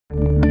Hi,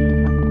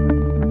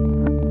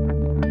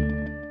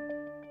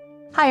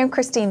 I'm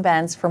Christine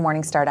Benz for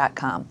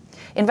Morningstar.com.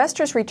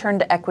 Investors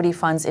returned to equity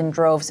funds in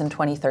droves in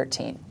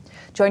 2013.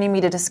 Joining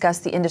me to discuss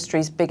the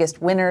industry's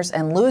biggest winners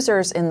and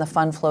losers in the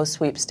fund flow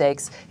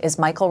sweepstakes is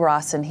Michael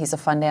Rawson. He's a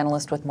fund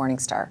analyst with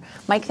Morningstar.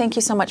 Mike, thank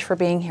you so much for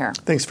being here.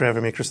 Thanks for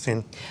having me,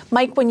 Christine.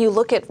 Mike, when you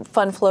look at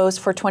fund flows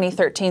for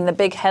 2013, the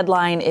big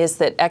headline is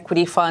that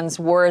equity funds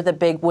were the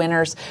big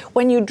winners.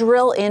 When you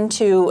drill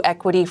into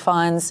equity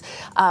funds,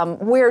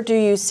 where do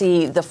you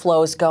see the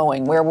flows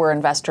going? Where were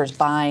investors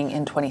buying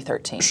in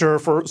 2013? Sure.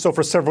 So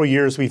for several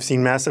years, we've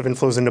seen massive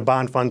inflows into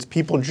bond funds,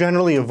 people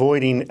generally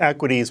avoiding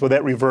equities. Well,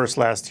 that reversed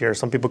last year.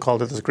 Some people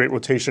called it this great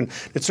rotation.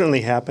 It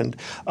certainly happened.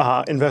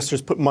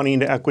 Investors put money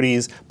into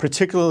equities,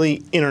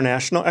 particularly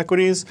international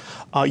equities.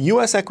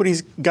 U.S.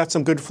 equities got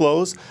some good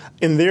flows.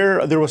 And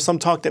there was some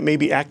talk that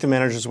maybe active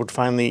managers would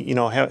finally,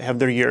 have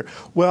their year.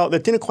 Well,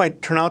 that didn't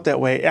quite turn out that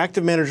way.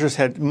 Active managers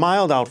had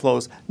mild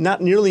outflows,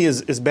 not nearly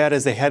as bad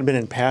as they had been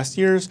in past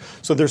years.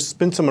 So there's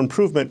been some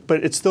improvement,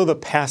 but it's still the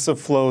passive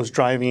flows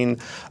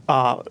driving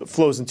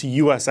flows into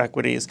U.S.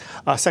 equities.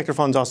 Sector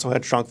funds also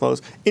had strong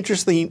flows.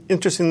 Interestingly,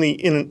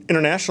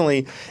 internationally,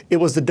 it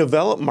was the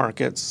developed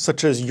markets,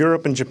 such as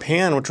Europe and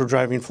Japan, which were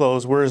driving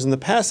flows, whereas in the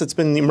past, it's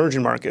been the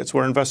emerging markets,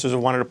 where investors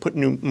have wanted to put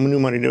new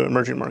money into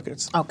emerging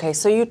markets. Okay,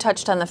 so you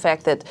touched on the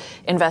fact that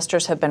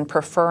investors have been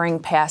preferring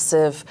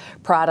passive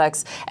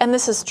products, and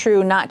this is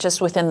true not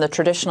just within the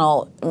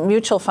traditional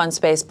mutual fund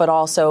space, but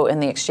also in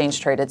the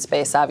exchange-traded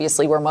space,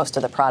 obviously, where most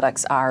of the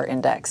products are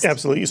indexed.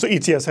 Absolutely. So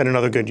ETFs had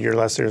another good year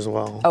last year as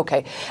well.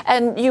 Okay,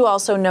 and you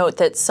also note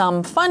that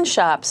some fund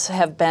shops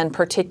have been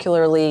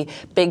particularly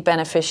big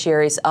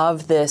beneficiaries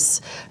of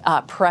this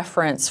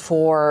preference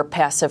for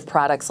passive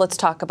products. Let's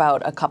talk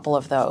about a couple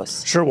of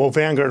those. Sure. Well,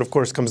 Vanguard, of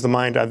course, comes to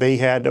mind. They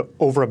had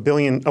over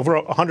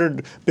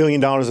 $100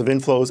 billion of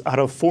inflows out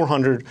of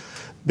 $400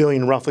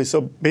 billion roughly.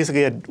 So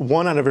basically, had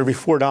one out of every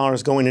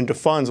 $4 going into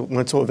funds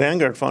went to a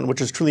Vanguard fund,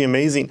 which is truly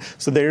amazing.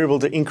 So they were able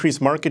to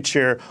increase market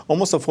share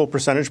almost a full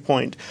percentage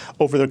point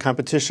over their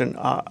competition.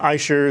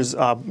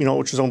 iShares,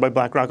 which is owned by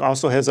BlackRock,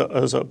 also has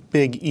a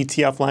big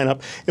ETF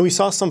lineup, and we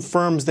saw some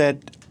firms that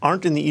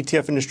aren't in the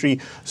ETF industry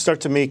start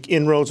to make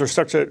inroads or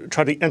start to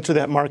try to enter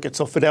that market.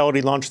 So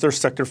Fidelity launched their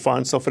sector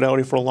fund. So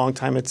Fidelity for a long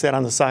time had sat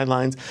on the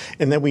sidelines.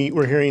 And then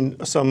we're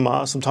hearing some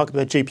talk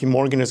about JP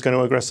Morgan is going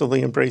to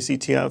aggressively embrace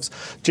ETFs.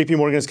 JP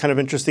Morgan is kind of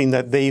interesting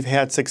that they've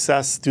had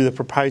success through the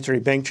proprietary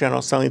bank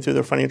channel selling through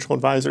their financial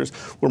advisors,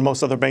 where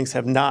most other banks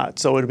have not.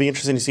 So it'll be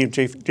interesting to see if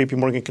JP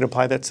Morgan can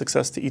apply that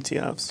success to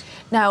ETFs.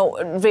 Now,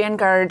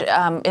 Vanguard,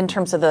 in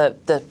terms of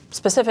the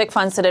specific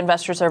funds that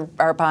investors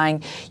are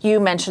buying,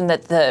 you mentioned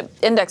that the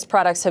index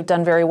products have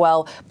done very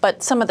well,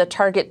 but some of the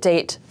target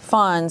date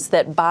funds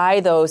that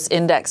buy those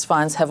index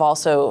funds have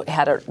also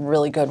had a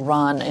really good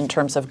run in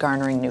terms of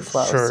garnering new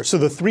flows. Sure. So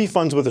the three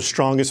funds with the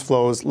strongest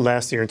flows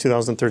last year in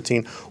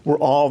 2013 were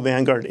all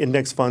Vanguard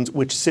index funds,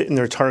 which sit in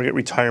their target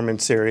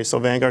retirement series. So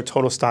Vanguard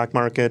Total Stock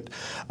Market,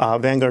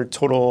 Vanguard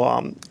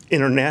Total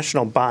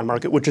International Bond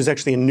Market, which is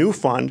actually a new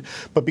fund,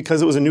 but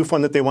because it was a new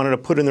fund that they wanted to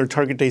put in their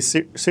target date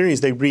series,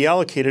 they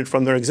reallocated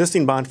from their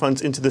existing bond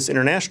funds into this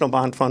international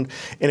bond fund,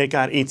 and it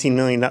got $18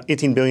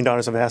 billion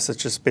of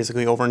assets just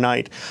basically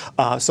overnight.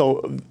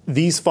 So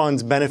these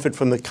funds benefit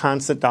from the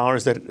constant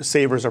dollars that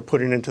savers are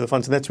putting into the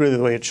funds, and that's really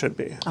the way it should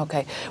be.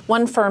 Okay.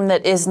 One firm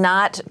that is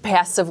not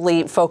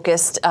passively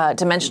focused,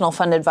 Dimensional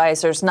Fund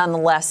Advisors,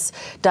 nonetheless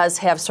does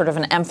have sort of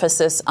an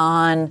emphasis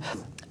on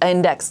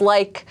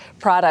index-like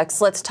products.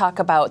 Let's talk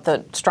about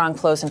the strong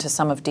flows into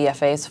some of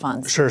DFA's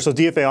funds. Sure. So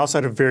DFA also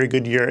had a very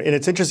good year. And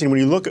it's interesting, when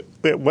you look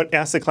at what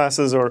asset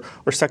classes or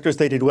sectors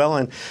they did well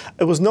in,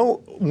 it was no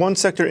one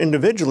sector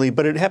individually,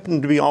 but it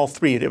happened to be all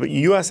three.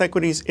 U.S.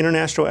 equities,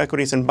 international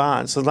equities, and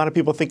bonds. So a lot of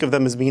people think of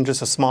them as being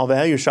just a small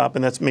value shop,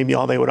 and that's maybe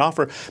all they would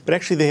offer. But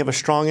actually, they have a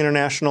strong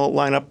international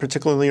lineup,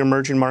 particularly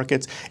emerging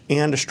markets,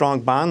 and a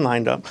strong bond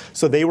lineup.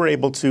 So they were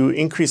able to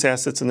increase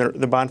assets in their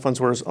bond funds,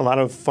 whereas a lot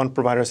of fund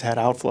providers had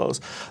outflows.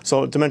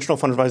 So Dimensional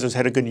Fund Advisors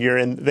had a good year,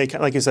 and they,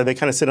 like you said, they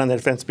kind of sit on that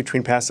fence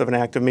between passive and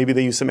active. Maybe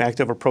they use some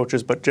active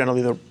approaches, but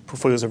generally their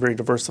portfolios are very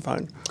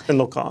diversified and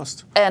low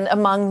cost. And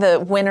among the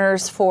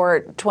winners for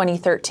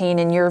 2013,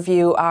 in your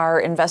view, are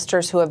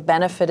investors who have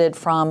benefited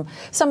from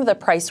some of the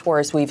price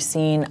wars we've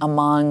seen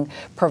among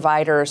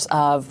providers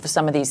of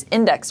some of these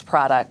index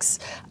products.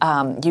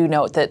 You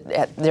note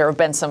that there have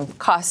been some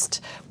cost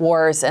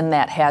wars, and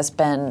that has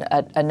been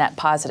a net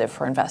positive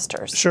for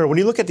investors. Sure. When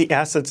you look at the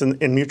assets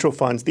in mutual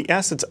funds, the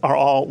assets are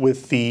all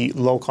with the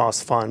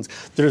low-cost funds.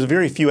 There's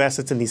very few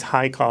assets in these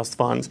high-cost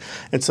funds.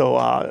 And so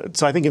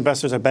I think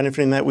investors are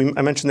benefiting that.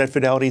 I mentioned that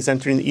Fidelity is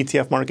entering the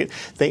ETF market.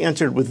 They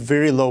entered with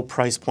very low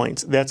price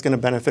points. That's going to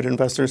benefit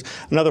investors.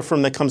 Another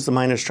firm that comes to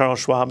mind is Charles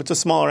Schwab. It's a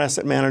smaller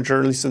asset manager,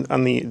 at least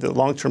on the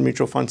long-term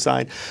mutual fund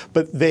side.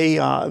 But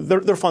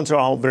their funds are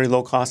all very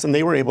low cost, and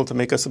they were able to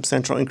make a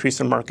substantial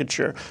increase in market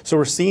share. So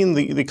we're seeing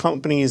the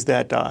companies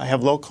that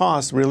have low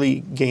costs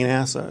really gain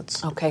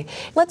assets. Okay.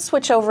 Let's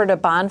switch over to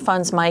bond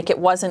funds, Mike. It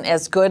wasn't as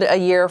as good a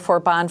year for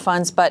bond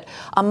funds, but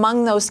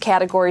among those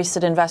categories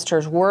that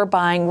investors were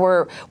buying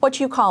were what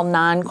you call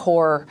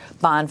non-core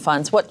bond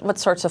funds. What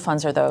sorts of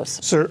funds are those?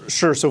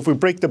 Sure. So if we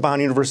break the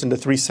bond universe into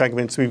three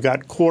segments, we've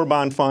got core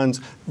bond funds,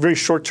 very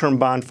short-term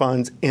bond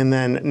funds, and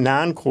then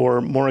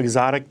non-core, more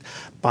exotic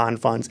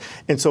bond funds.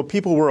 And so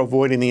people were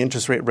avoiding the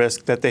interest rate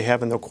risk that they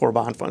have in their core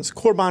bond funds.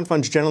 Core bond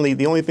funds, generally,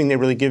 the only thing they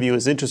really give you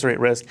is interest rate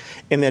risk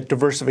and that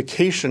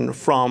diversification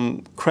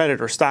from credit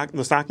or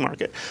the stock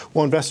market.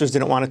 Well, investors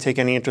didn't want to take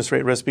any interest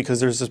rate risk because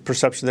there's this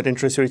perception that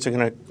interest rates are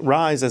going to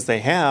rise as they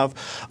have.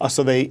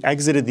 So they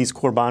exited these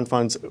core bond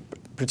funds.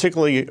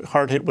 Particularly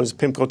hard hit was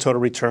PIMCO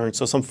Total Return.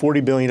 So some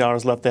 $40 billion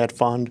left that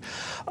fund.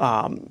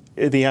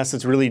 The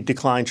assets really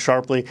declined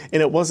sharply.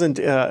 And it wasn't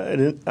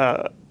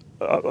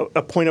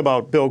a point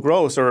about Bill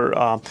Gross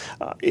or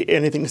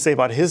anything to say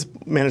about his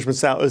management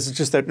style. It's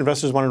just that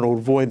investors wanted to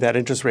avoid that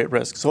interest rate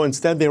risk. So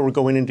instead, they were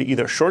going into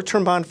either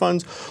short-term bond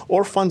funds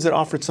or funds that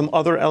offered some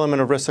other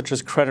element of risk, such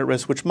as credit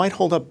risk, which might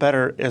hold up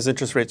better as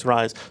interest rates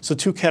rise. So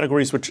two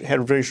categories which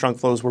had very strong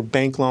flows were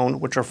bank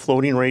loan, which are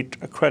floating rate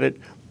credit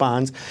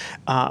bonds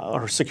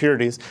or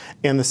securities,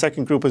 and the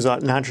second group is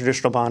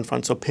non-traditional bond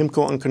funds. So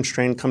PIMCO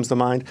Unconstrained comes to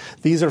mind.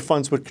 These are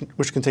funds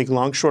which can take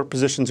long-short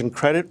positions in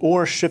credit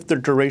or shift their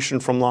duration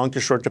from long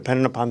to short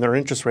depending upon their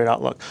interest rate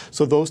outlook.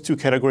 So those two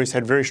categories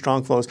had very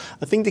strong flows.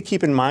 A thing to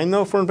keep in mind,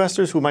 though, for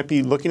investors who might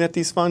be looking at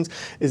these funds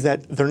is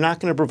that they're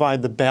not going to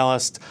provide the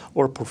ballast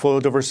or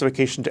portfolio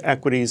diversification to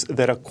equities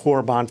that a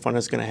core bond fund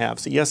is going to have.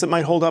 So yes, it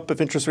might hold up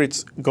if interest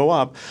rates go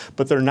up,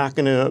 but they're not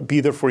going to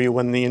be there for you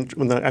when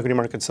the equity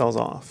market sells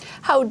off.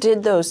 How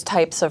did those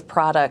types of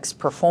products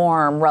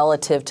perform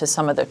relative to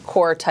some of the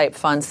core type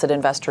funds that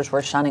investors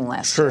were shunning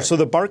last year? Sure. So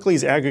the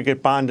Barclays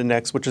Aggregate Bond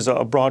Index, which is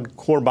a broad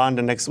core bond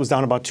index, was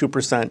down about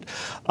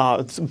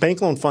 2%.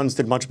 Bank loan funds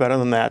did much better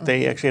than that.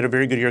 They actually had a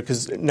very good year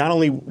because not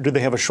only did they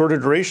have a shorter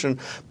duration,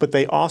 but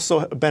they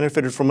also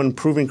benefited from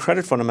improving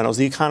credit fundamentals.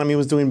 The economy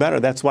was doing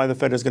better. That's why the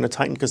Fed is going to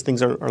tighten because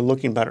things are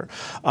looking better.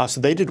 So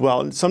they did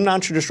well. Some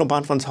non-traditional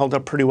bond funds held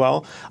up pretty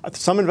well.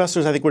 Some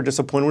investors, I think, were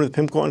disappointed with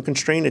PIMCO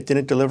Unconstrained. It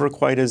didn't deliver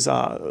quite as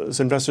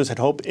investors had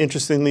hoped.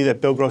 Interestingly,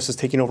 that Bill Gross is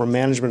taking over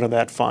management of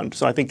that fund.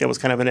 So I think that was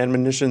kind of an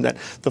admonition that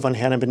the fund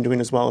hadn't been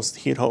doing as well as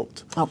he had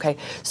hoped. Okay.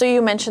 So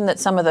you mentioned that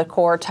some of the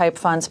core type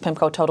funds,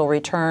 PIMCO Total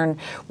Return,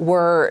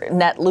 were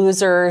net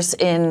losers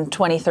in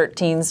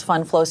 2013's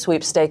fund flow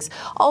sweepstakes.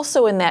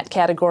 Also in that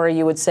category,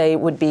 you would say,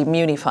 would be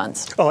muni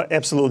funds. Oh,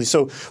 absolutely.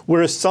 So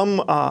whereas some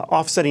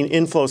offsetting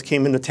inflows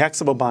came into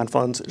taxable bond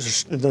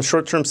funds, the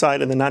short-term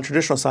side and the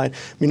non-traditional side,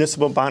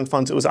 municipal bond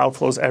funds, it was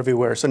outflows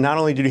everywhere. So not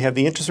only did you have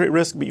the interest rate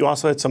risk, but you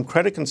also had some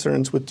credit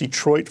concerns with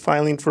Detroit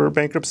filing for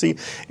bankruptcy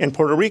and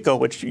Puerto Rico,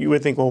 which you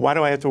would think, well, why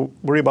do I have to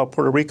worry about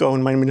Puerto Rico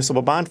in my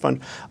municipal bond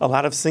fund? A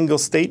lot of single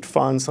state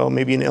funds, so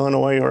maybe in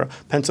Illinois or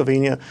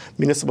Pennsylvania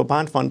municipal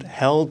bond fund,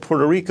 held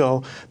Puerto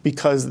Rico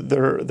because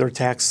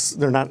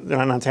they're not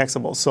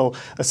non-taxable. So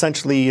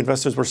essentially,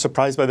 investors were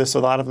surprised by this. So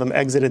a lot of them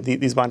exited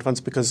these bond funds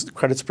because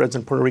credit spreads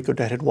in Puerto Rico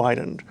debt had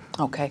widened.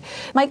 Okay,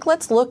 Mike,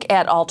 let's look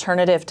at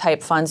alternative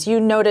type funds. You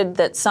noted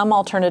that some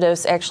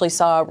alternatives actually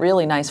saw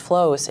really nice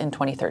flows in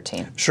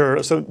 2013.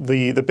 Sure. So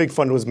the big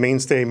fund was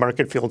Mainstay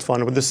Market Field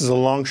Fund. This is a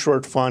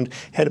long-short fund,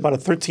 had about a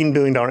 $13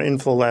 billion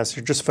inflow last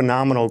year, just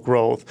phenomenal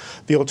growth.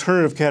 The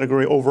alternative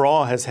category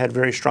overall has had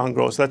very strong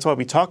growth. So that's why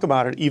we talk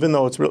about it, even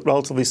though it's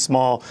relatively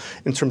small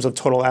in terms of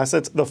total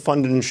assets. The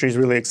fund industry is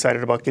really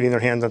excited about getting their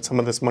hands on some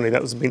of this money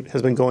that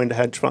has been going to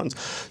hedge funds.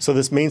 So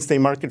this Mainstay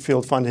Market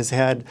Field Fund has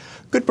had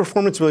good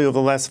performance really over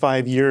the last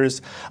 5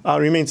 years.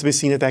 Remains to be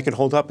seen if that could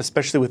hold up,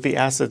 especially with the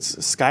assets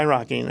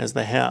skyrocketing as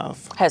they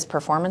have. Has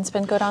performance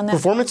been good on that?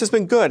 Performance has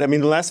been good. I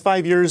mean, the last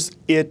 5 years,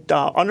 it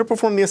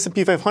underperformed the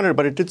S&P 500,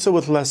 but it did so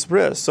with less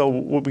risk. So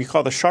what we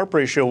call the Sharpe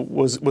ratio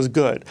was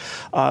good.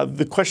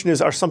 The question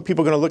is, are some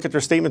people going to look at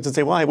their statements and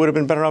say, well, I would have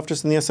been better off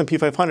just in the S&P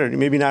 500,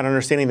 maybe not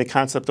understanding the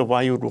concept of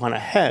why you would want to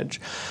hedge.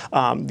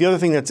 The other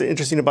thing that's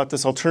interesting about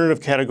this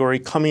alternative category,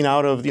 coming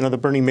out of the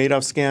Bernie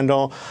Madoff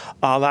scandal,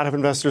 a lot of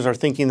investors are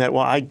thinking that,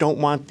 well, I don't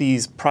want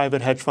these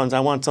private hedge funds. I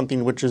want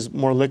something which is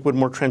more liquid,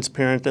 more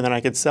transparent, and then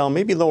I could sell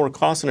maybe lower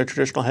cost in a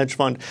traditional hedge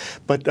fund.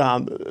 But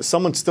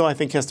someone still, I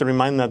think, has to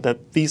remind them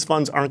that these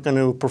funds aren't going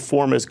to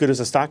perform as good as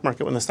the stock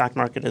market when the stock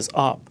market is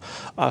up.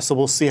 So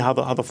we'll see how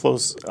the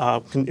flows,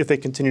 if they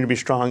continue to be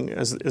strong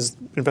as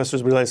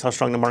investors realize how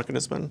strong the market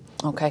has been.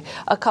 Okay.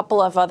 A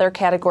couple of other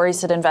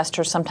categories that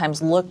investors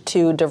sometimes look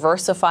to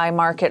diversify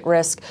market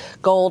risk,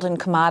 gold and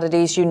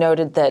commodities. You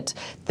noted that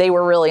they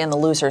were really in the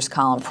losers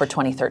column for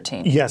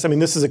 2013. Yes. I mean,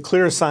 this is a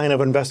clear sign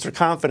of investor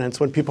confidence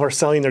when people are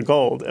selling their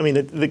gold. I mean,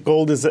 the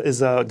gold is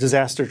a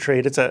disaster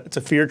trade. It's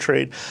a fear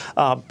trade.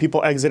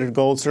 People exited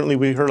gold. Certainly,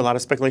 we heard a lot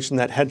of speculation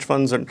that hedge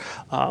funds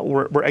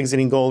were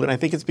exiting gold. And I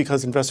think it's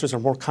because investors are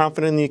more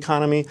confident in the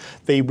economy.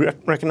 They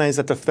recognize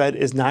that the Fed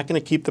is not going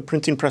to keep the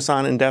printing press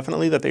on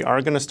indefinitely, that they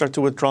are going to start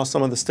to withdraw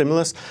some of the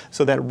stimulus.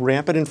 So that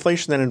rampant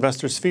inflation that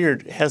investors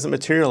feared hasn't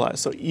materialized.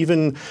 So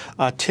even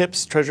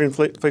TIPS, Treasury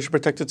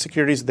Inflation-Protected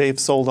Securities, they've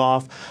sold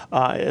off,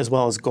 as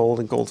well as gold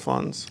and gold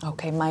funds.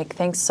 Okay, Mike,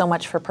 thanks so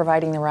much for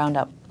providing the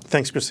roundup.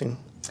 Thanks, Christine.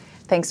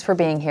 Thanks for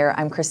being here.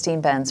 I'm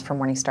Christine Benz from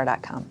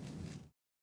Morningstar.com.